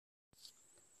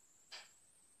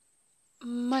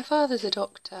My father's a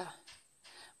doctor,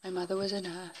 my mother was a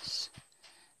nurse,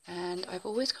 and I've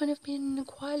always kind of been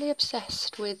quietly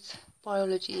obsessed with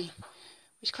biology,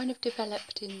 which kind of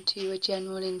developed into a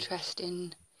general interest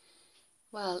in,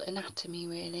 well, anatomy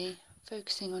really,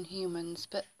 focusing on humans,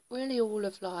 but really all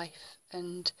of life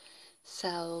and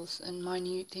cells and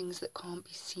minute things that can't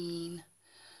be seen,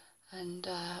 and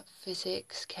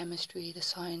physics, chemistry, the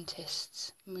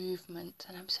scientists, movement,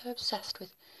 and I'm so obsessed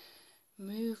with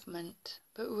movement,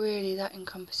 but really that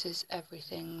encompasses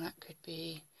everything. That could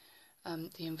be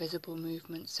the invisible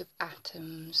movements of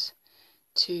atoms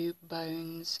to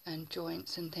bones and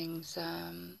joints and things,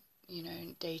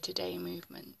 day-to-day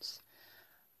movements.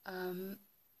 And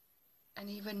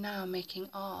even now making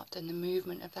art and the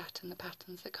movement of that and the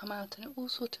patterns that come out, and it all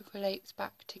sort of relates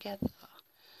back together.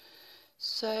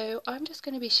 So I'm just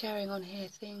going to be sharing on here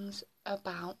things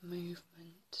about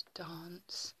movement,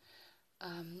 dance,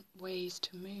 ways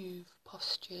to move,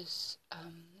 postures,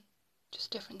 just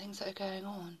different things that are going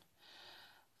on.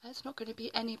 It's not going to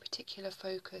be any particular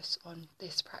focus on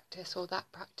this practice or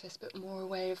that practice, but more a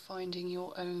way of finding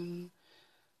your own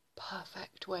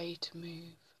perfect way to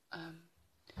move.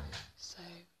 So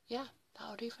yeah,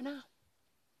 that'll do for now.